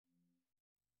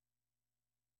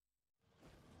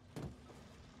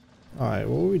Alright,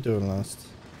 what were we doing last?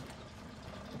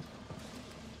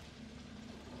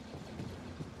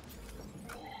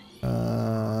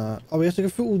 Oh, we have to go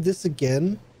through all this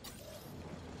again?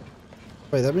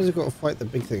 Wait, that means I've got to fight the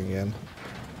big thing again.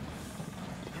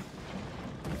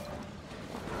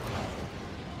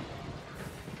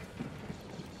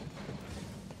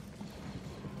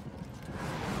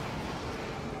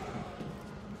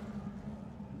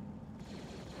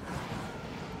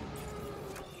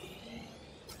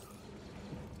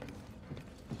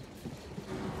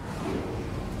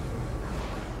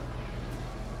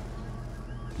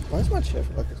 Why is my chair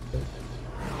feel like it's good?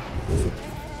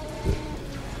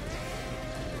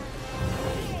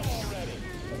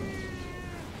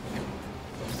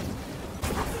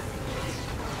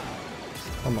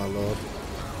 Oh my lord.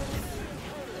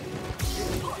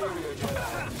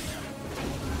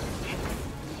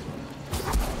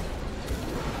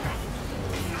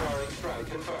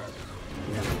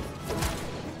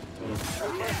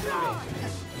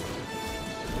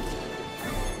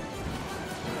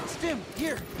 Stim,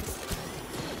 here.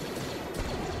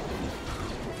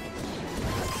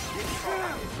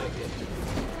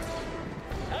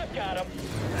 I've got him.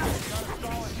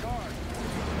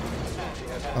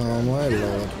 Oh my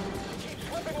lord. Keep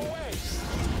slipping away.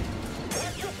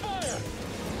 Watch your fire.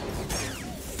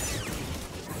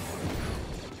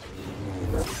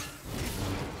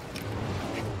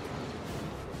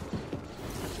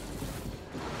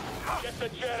 Get the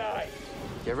Jedi.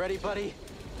 You ready, buddy?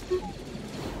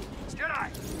 Jedi!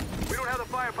 We don't have the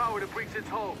firepower to breach its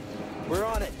hold. We're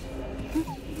on it.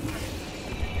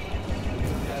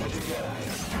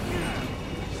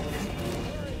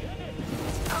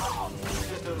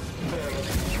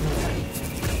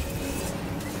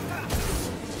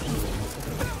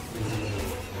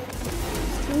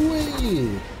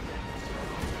 Whee!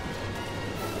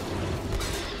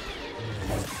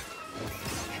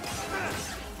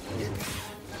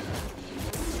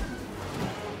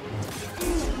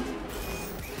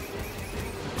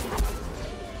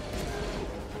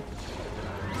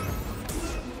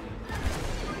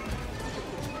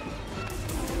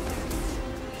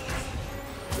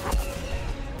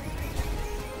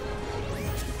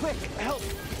 Quick, help!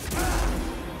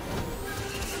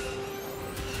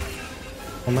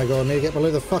 Oh my god, I need to get below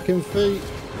the fucking feet.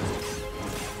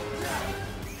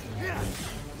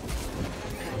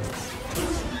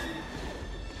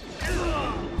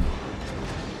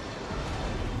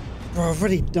 Bro, I've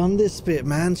already done this bit,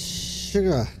 man.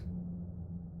 Sugar.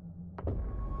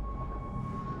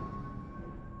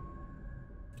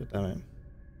 God damn it.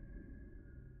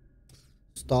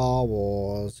 Star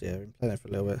Wars. Yeah, been playing it for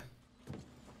a little bit.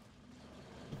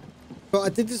 But I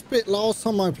did this bit last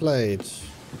time I played.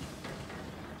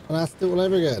 And I have to do it all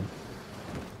over again.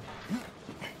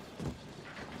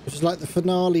 Which is like the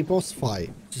finale boss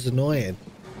fight, which is annoying.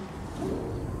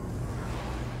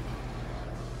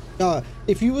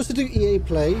 If you was to do EA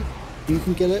Play, you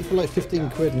can get it for like 15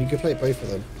 quid and you can play both of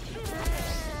them.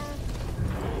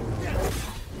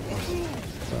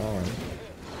 Oh.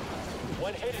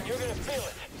 One hit and you're gonna feel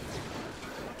it.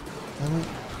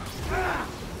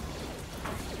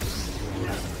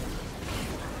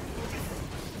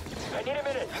 I need a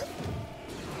minute.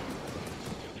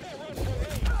 You can't run from me.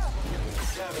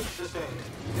 Damage sustained.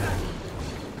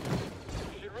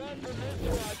 You should run from this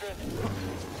squadron.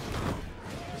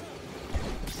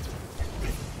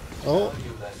 Oh.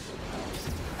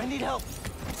 I need help.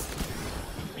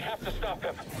 We have to stop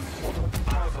him.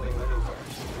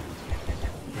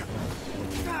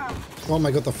 Oh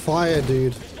my god, the fire,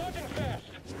 dude. He's dodging fast.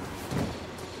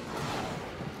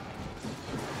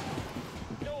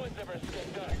 No one's ever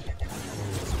escaped us.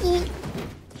 You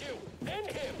and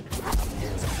him.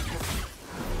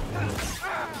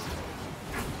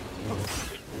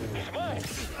 He's mine.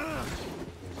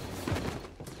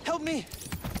 Help me.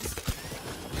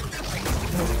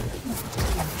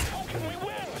 How can we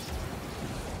win?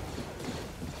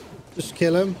 Just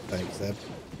kill him. Thanks, Ed.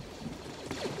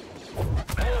 All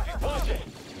of you watch it.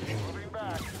 We'll be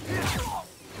back.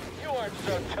 You aren't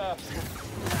so tough.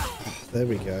 There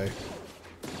we go.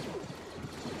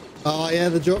 Oh yeah,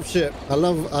 the dropship. I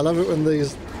love it when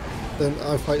these. Then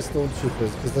I fight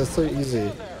stormtroopers because they're so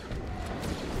easy.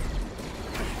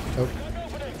 Oh.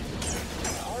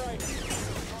 All right.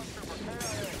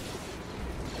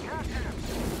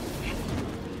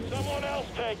 Someone else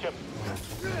take him.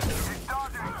 He's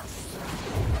dodging.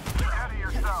 Steady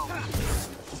yourself.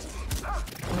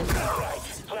 All right.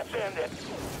 Let's end it.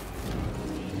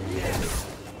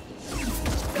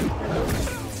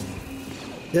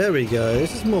 There we go.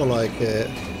 This is more like it.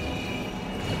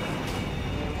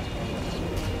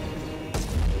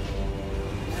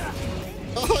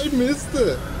 you missed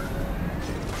it?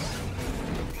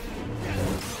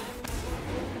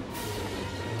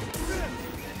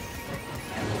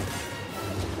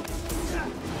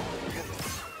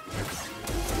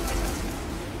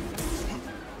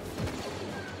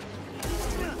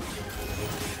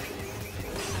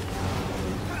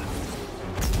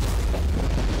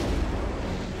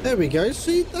 There we go.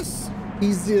 See, that's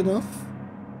easy enough.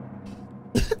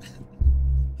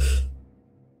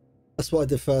 That's what I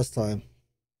did first time.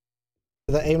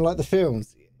 Did they aim like the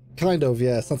films? Kind of,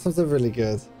 yeah. Sometimes they're really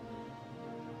good.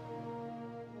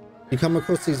 You come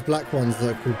across these black ones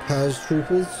that are called Purge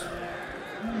Troopers.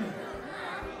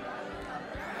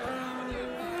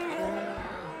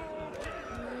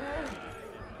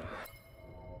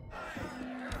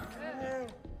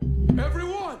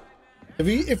 Everyone!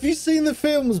 If you've seen the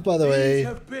films, by the way. These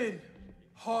have been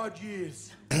hard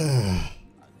years.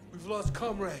 We've lost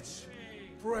comrades,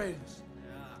 friends,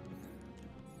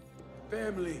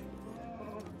 family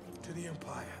to the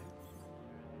Empire.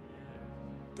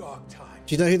 Dark times.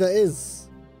 Do you know who that is?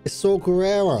 It's Saw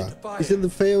Gerrera. He's in the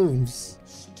films.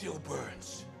 Still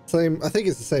burns. Same. I think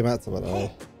it's the same actor, by the way.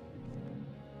 Hope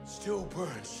still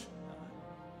burns.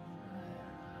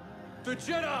 The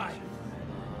Jedi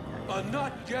are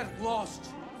not yet lost.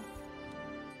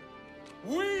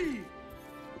 We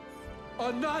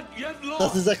are not yet lost.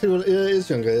 That's exactly what it is,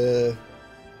 younger. Yeah.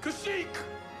 Kashyyyk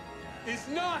is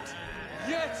not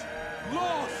yet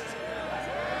lost.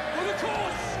 For the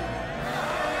cause.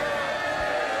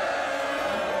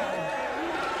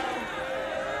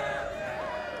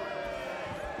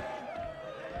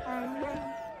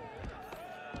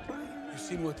 You've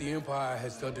seen what the Empire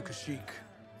has done to Kashyyyk.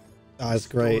 Oh, it's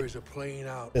great. Stories are playing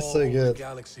out It's all so over good. the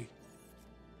galaxy.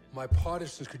 My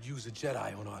partisans could use a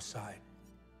Jedi on our side.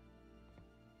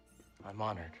 I'm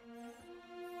honored.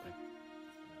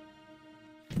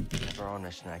 But I have our own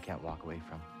mission I can't walk away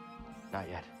from. Not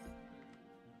yet.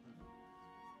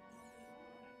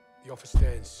 The offer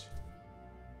stands.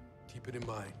 Keep it in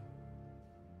mind.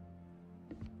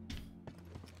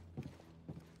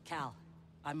 Cal,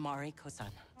 I'm Mari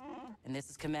Kosan, and this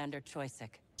is Commander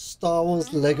Choisik. Star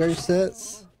Wars Lego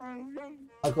sets.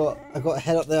 I got a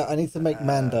head up there. I need to make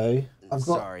Mando. I've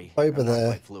got Sorry, Boba I'm not there.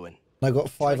 quite fluent. And I got Choisik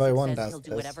 501 says he'll downstairs.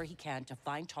 do whatever he can to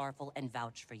find Tarful and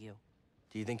vouch for you.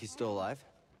 Do you think he's still alive?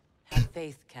 Have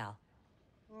faith, Cal.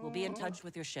 We'll be in touch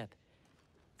with your ship.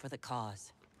 For the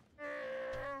cause.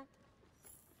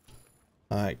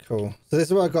 Alright, cool. So this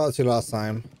is what I got to last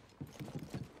time.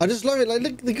 I just love it. Like,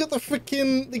 look, they got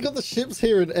the ships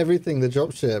here and everything, the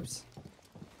drop ships.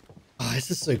 Oh, this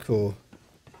is so cool.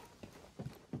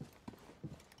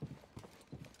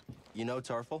 You know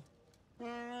Tarful?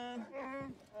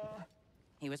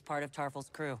 He was part of Tarful's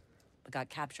crew, but got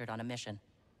captured on a mission.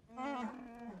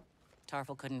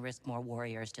 Tarful couldn't risk more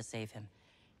warriors to save him.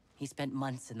 He spent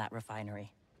months in that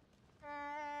refinery.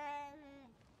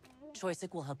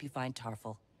 Choisik will help you find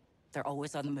Tarful. They're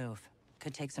always on the move.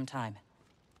 Could take some time.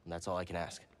 And that's all I can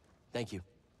ask. Thank you.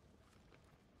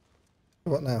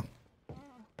 What now?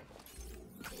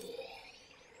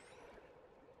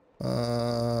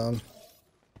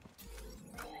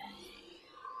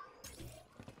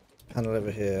 Panel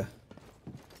over here.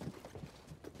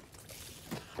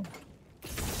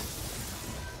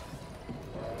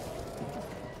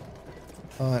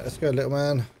 Alright, let's go, little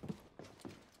man.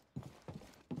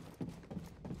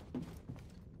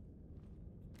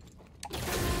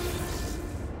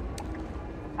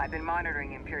 I've been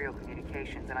monitoring Imperial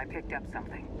communications and I picked up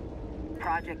something.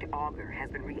 Project Augur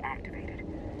has been reactivated.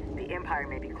 The Empire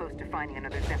may be close to finding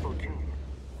another Zeppo tomb.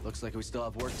 Looks like we still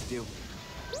have work to do.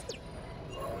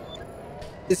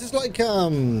 This is like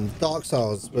Dark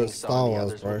Souls, but Star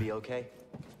Wars, bro. Will be okay?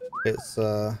 It's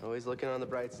Always looking on the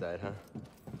bright side, huh?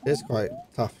 it's quite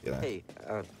tough, you know. Hey,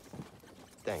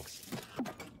 thanks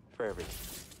for everything.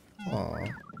 Aw.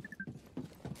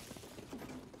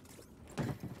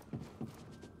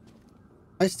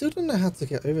 I still don't know how to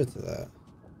get over to that.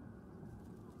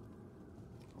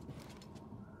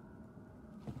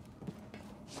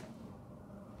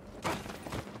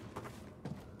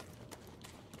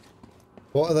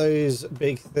 What are those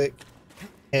big, thick,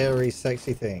 hairy,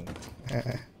 sexy things?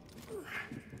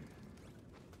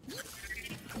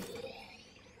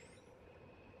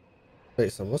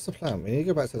 Wait, so what's the plan? We need to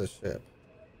go back to the ship.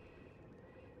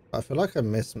 I feel like I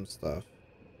missed some stuff.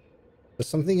 There's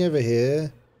something over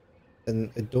here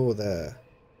and a door there.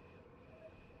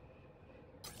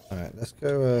 Alright, let's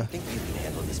go. I think you can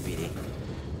handle this, BD.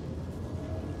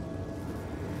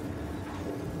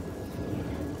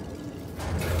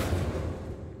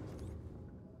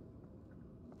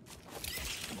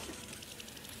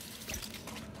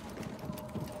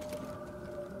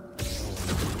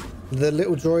 The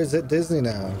little droids at Disney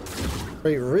now.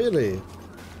 Wait, really?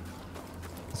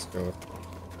 Let's go.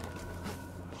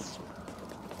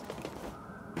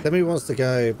 Demi wants to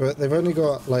go, but they've only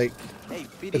got like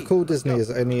the cool Disney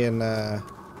is only in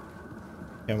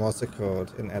what's it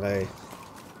called? In LA,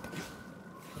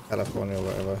 California, or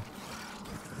whatever.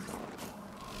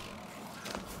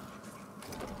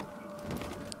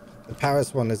 The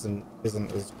Paris one isn't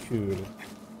as cool.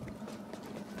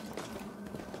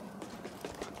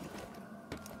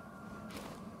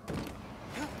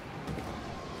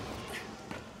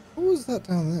 What was that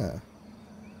down there?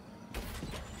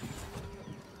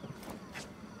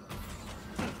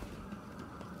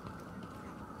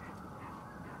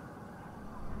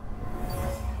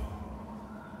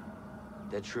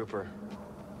 Dead trooper.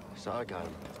 I saw I got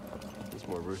him. He's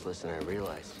more ruthless than I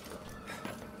realized.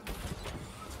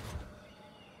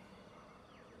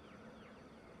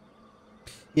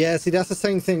 Yeah, see, that's the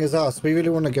same thing as us. We really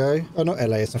want to go. Oh, not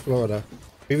LA, it's in Florida.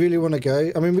 We really want to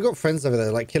go. I mean, we've got friends over there,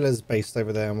 like Killers based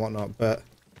over there and whatnot, but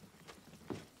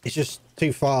it's just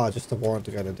too far just to want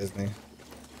to go to Disney.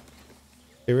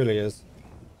 It really is.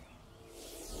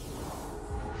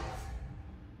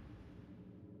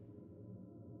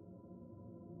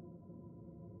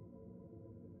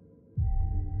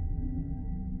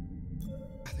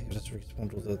 I think I just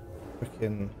respawned all the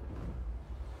freaking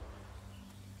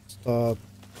star.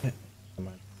 Yeah, come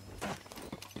on.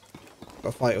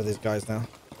 Gotta fight with these guys now.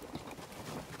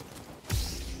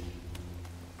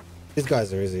 These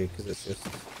guys are easy because it's just.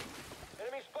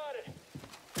 Enemy spotted.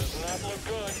 Does not look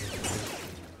good.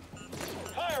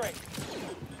 Firing.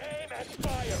 Aim and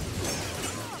fire.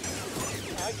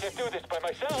 I can't do this by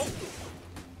myself.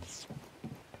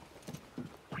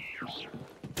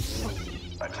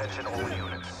 Attention all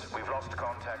units. We've lost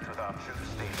contact with our troops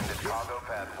stationed at cargo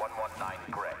pad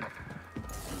 119 Greg.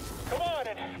 Come on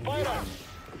and fight us.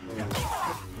 You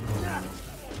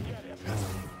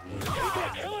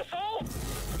gonna kill us all?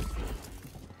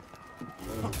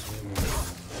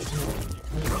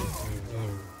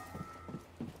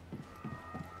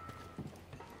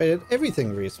 Wait, did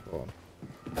everything respawn?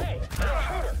 Hey,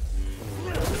 shooter.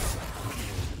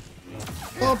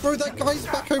 Oh, bro, that guy's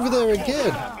back over there again.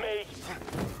 Stop me.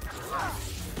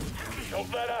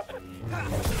 Don't let up.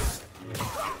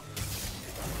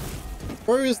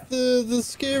 Where is the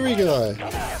scary guy? Come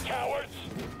on, cowards.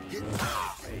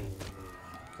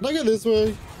 Can I go this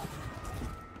way?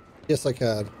 Yes, I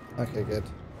can. Okay, good.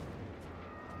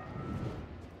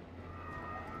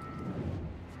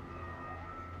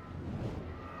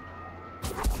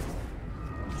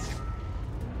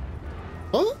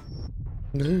 Huh?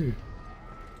 No.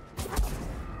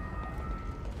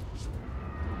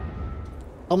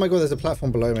 Oh my god, there's a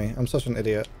platform below me. I'm such an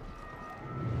idiot.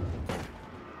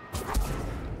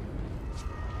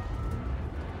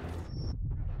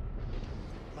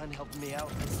 Mind helping me out?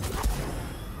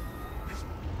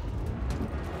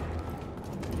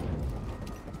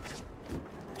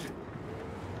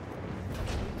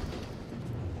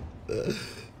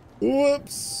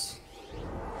 Whoops.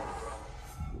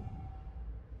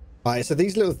 Alright, so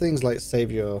these little things like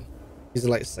save your... These are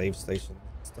like save stations and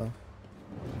stuff.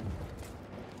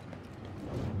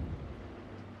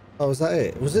 Oh, was that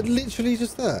it? Was it literally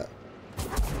just that?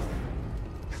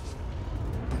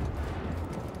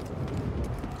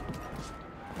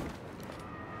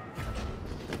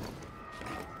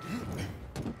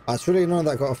 It's really annoying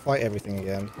that I gotta fight everything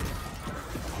again.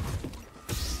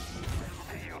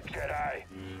 You Jedi.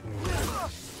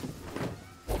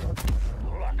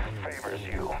 Luck favors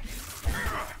you.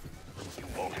 You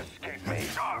won't escape me.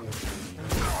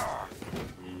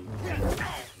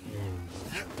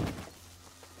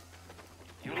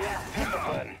 You lack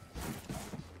discipline.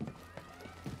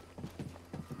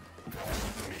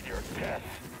 Meet your death.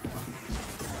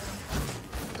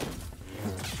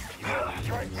 You'll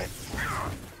strike me.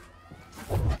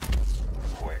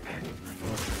 Quick.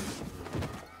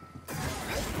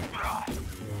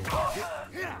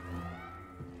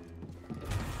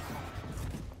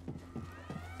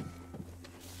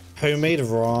 Homemade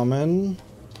ramen?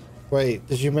 Wait,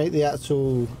 did you make the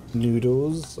actual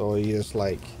noodles or you just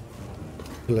like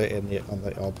put it in the on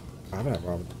the ob? I haven't had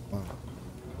ramen. Wow.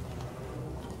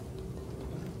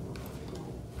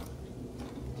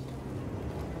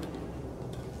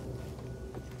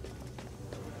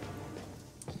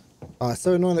 Ah, it's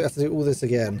so annoying that I have to do all this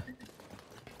again.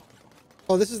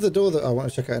 Oh, this is the door that I want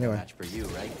to check out anyway. Match for you,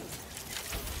 right?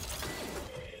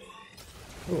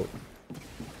 Cool.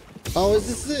 Oh, is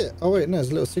this it? Oh wait, no, there's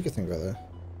a little secret thing right there.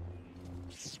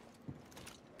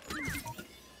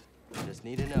 Just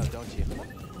need to know, don't you?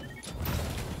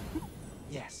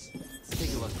 Yes. Let's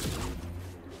take a look.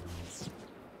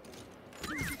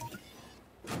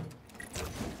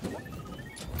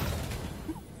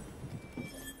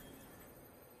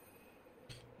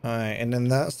 Alright, and then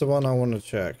that's the one I want to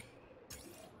check.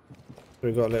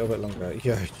 We've got a little bit longer.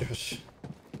 Yo, Josh.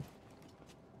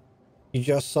 You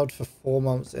just subbed for 4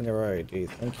 months in a row, dude.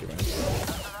 Thank you, man.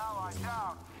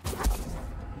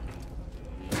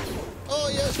 Oh,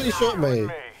 you actually shot me.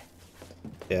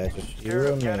 Yeah, just you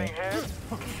and me.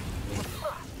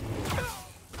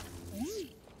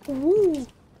 Woo.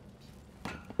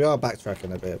 We are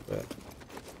backtracking a bit, but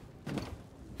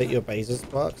hit your bases,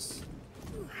 Bucks.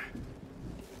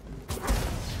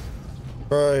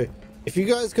 Bro, if you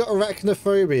guys got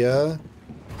arachnophobia,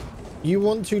 you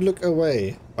want to look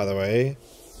away, by the way.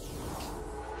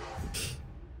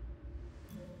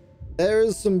 There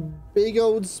is some big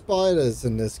old spiders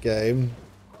in this game.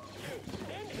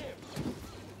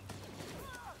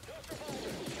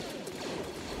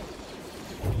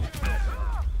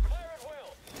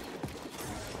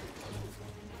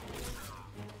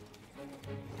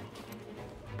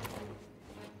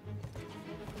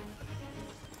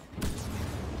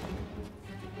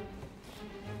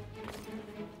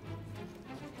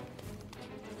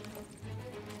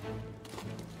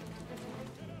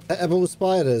 Edible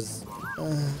spiders.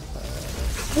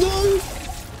 No!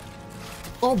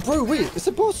 Oh, bro, wait, it's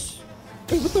a boss.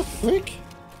 Wait, what the frick?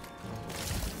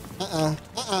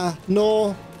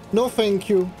 No. No, thank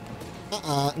you.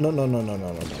 No.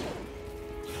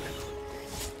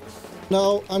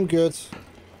 No, I'm good.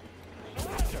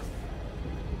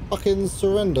 Fucking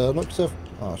surrender, not to...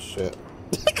 Oh, shit.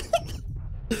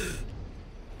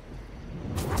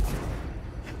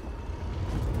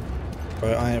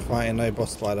 Bro, I ain't fighting no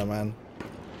boss spider, man.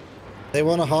 They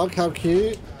want a hug? How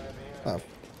cute? Oh. I'm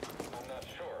not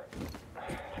sure. I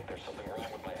think there's something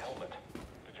wrong with my helmet.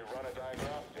 Did you run a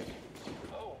diagnostic?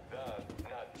 Oh,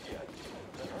 not yet.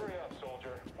 Then hurry up,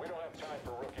 soldier. We don't have time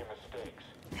for rookie mistakes.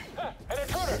 Ha! An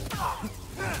intruder!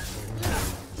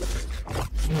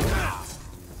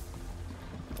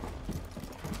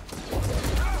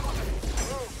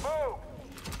 Move!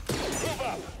 Move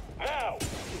up! Now!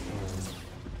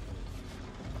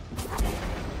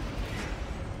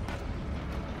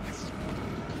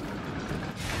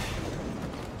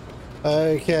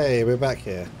 Okay, we're back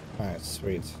here. Alright,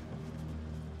 sweet.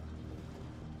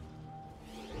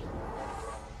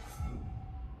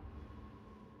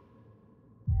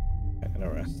 And a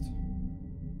rest.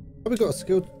 Oh, we got a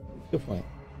skill point.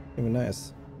 Didn't even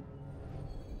notice.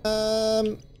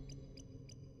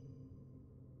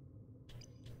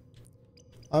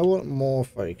 I want more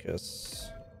focus.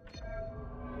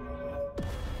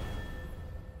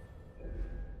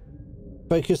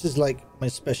 Focus is like my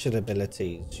special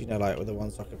abilities, you know, like with the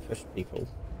ones I can push people.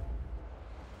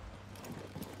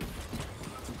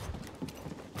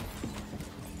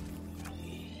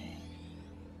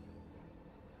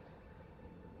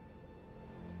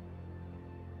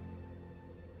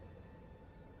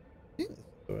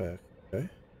 Okay.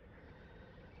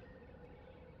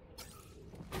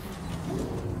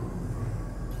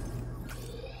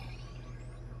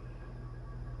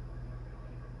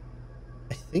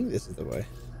 I think this is the way.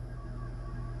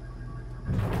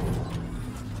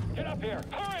 Get up here!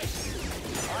 Hurry!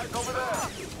 Eyes over there!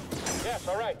 Yes,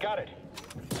 all right, got it.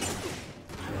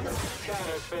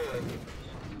 Scanner failing.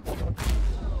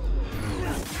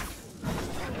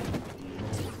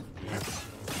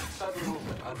 Sudden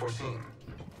movement unforeseen.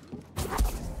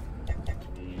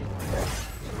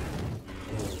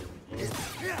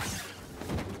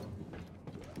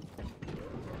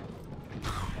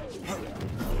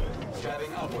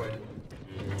 Jabbing upward.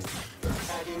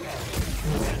 Tagging edge.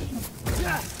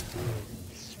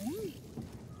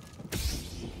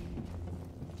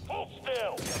 Hold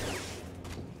still!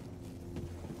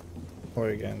 Or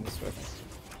again, this way.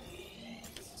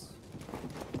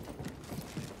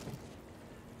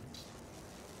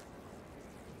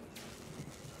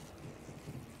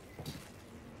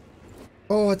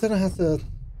 Oh, I don't know how to...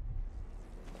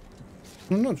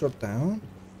 I'm not drop down.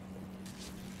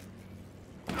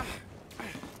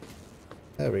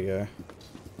 There we go.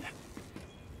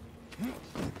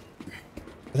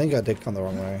 I think I did come the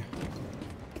wrong way.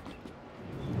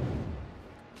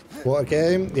 What a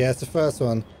game? Yeah, it's the first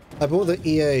one. I bought the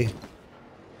EA.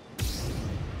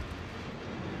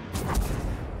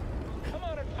 Come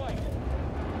on and fight!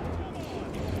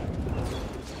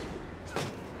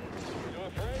 You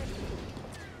afraid?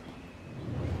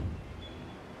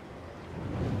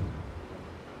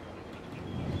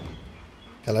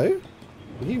 Hello?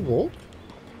 Can you walk?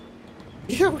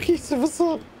 Yo, Keith, what's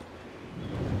up?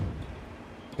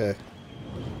 Okay.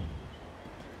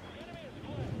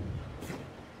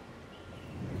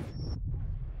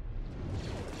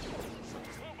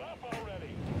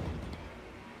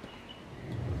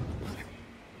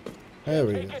 There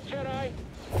we Take go. it, Jedi.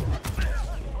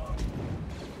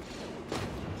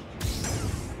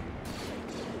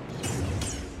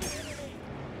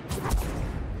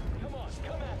 Come on,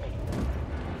 come at me.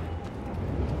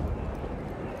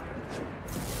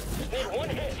 Just need one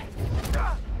hit.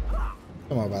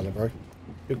 Come on, Valor, bro.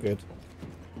 You're good.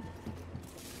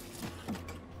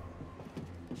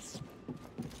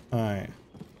 Alright.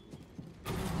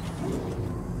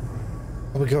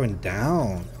 Oh, we're going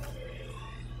down.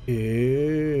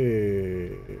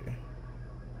 Ew.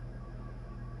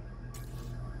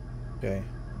 Okay.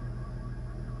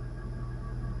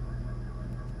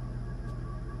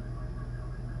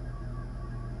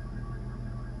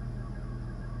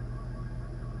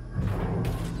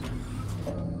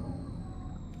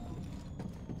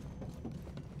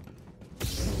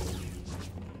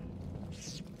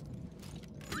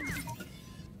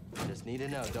 Just need to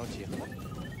know, don't you?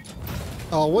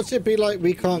 Oh, what's it be like?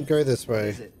 We can't go this What way.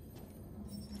 is it?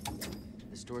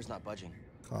 This door's not budging.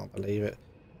 Can't believe it.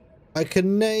 I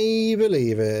can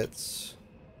believe it.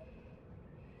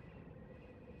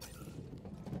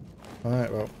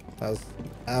 Alright, well, that was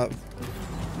out.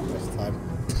 First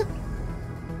time.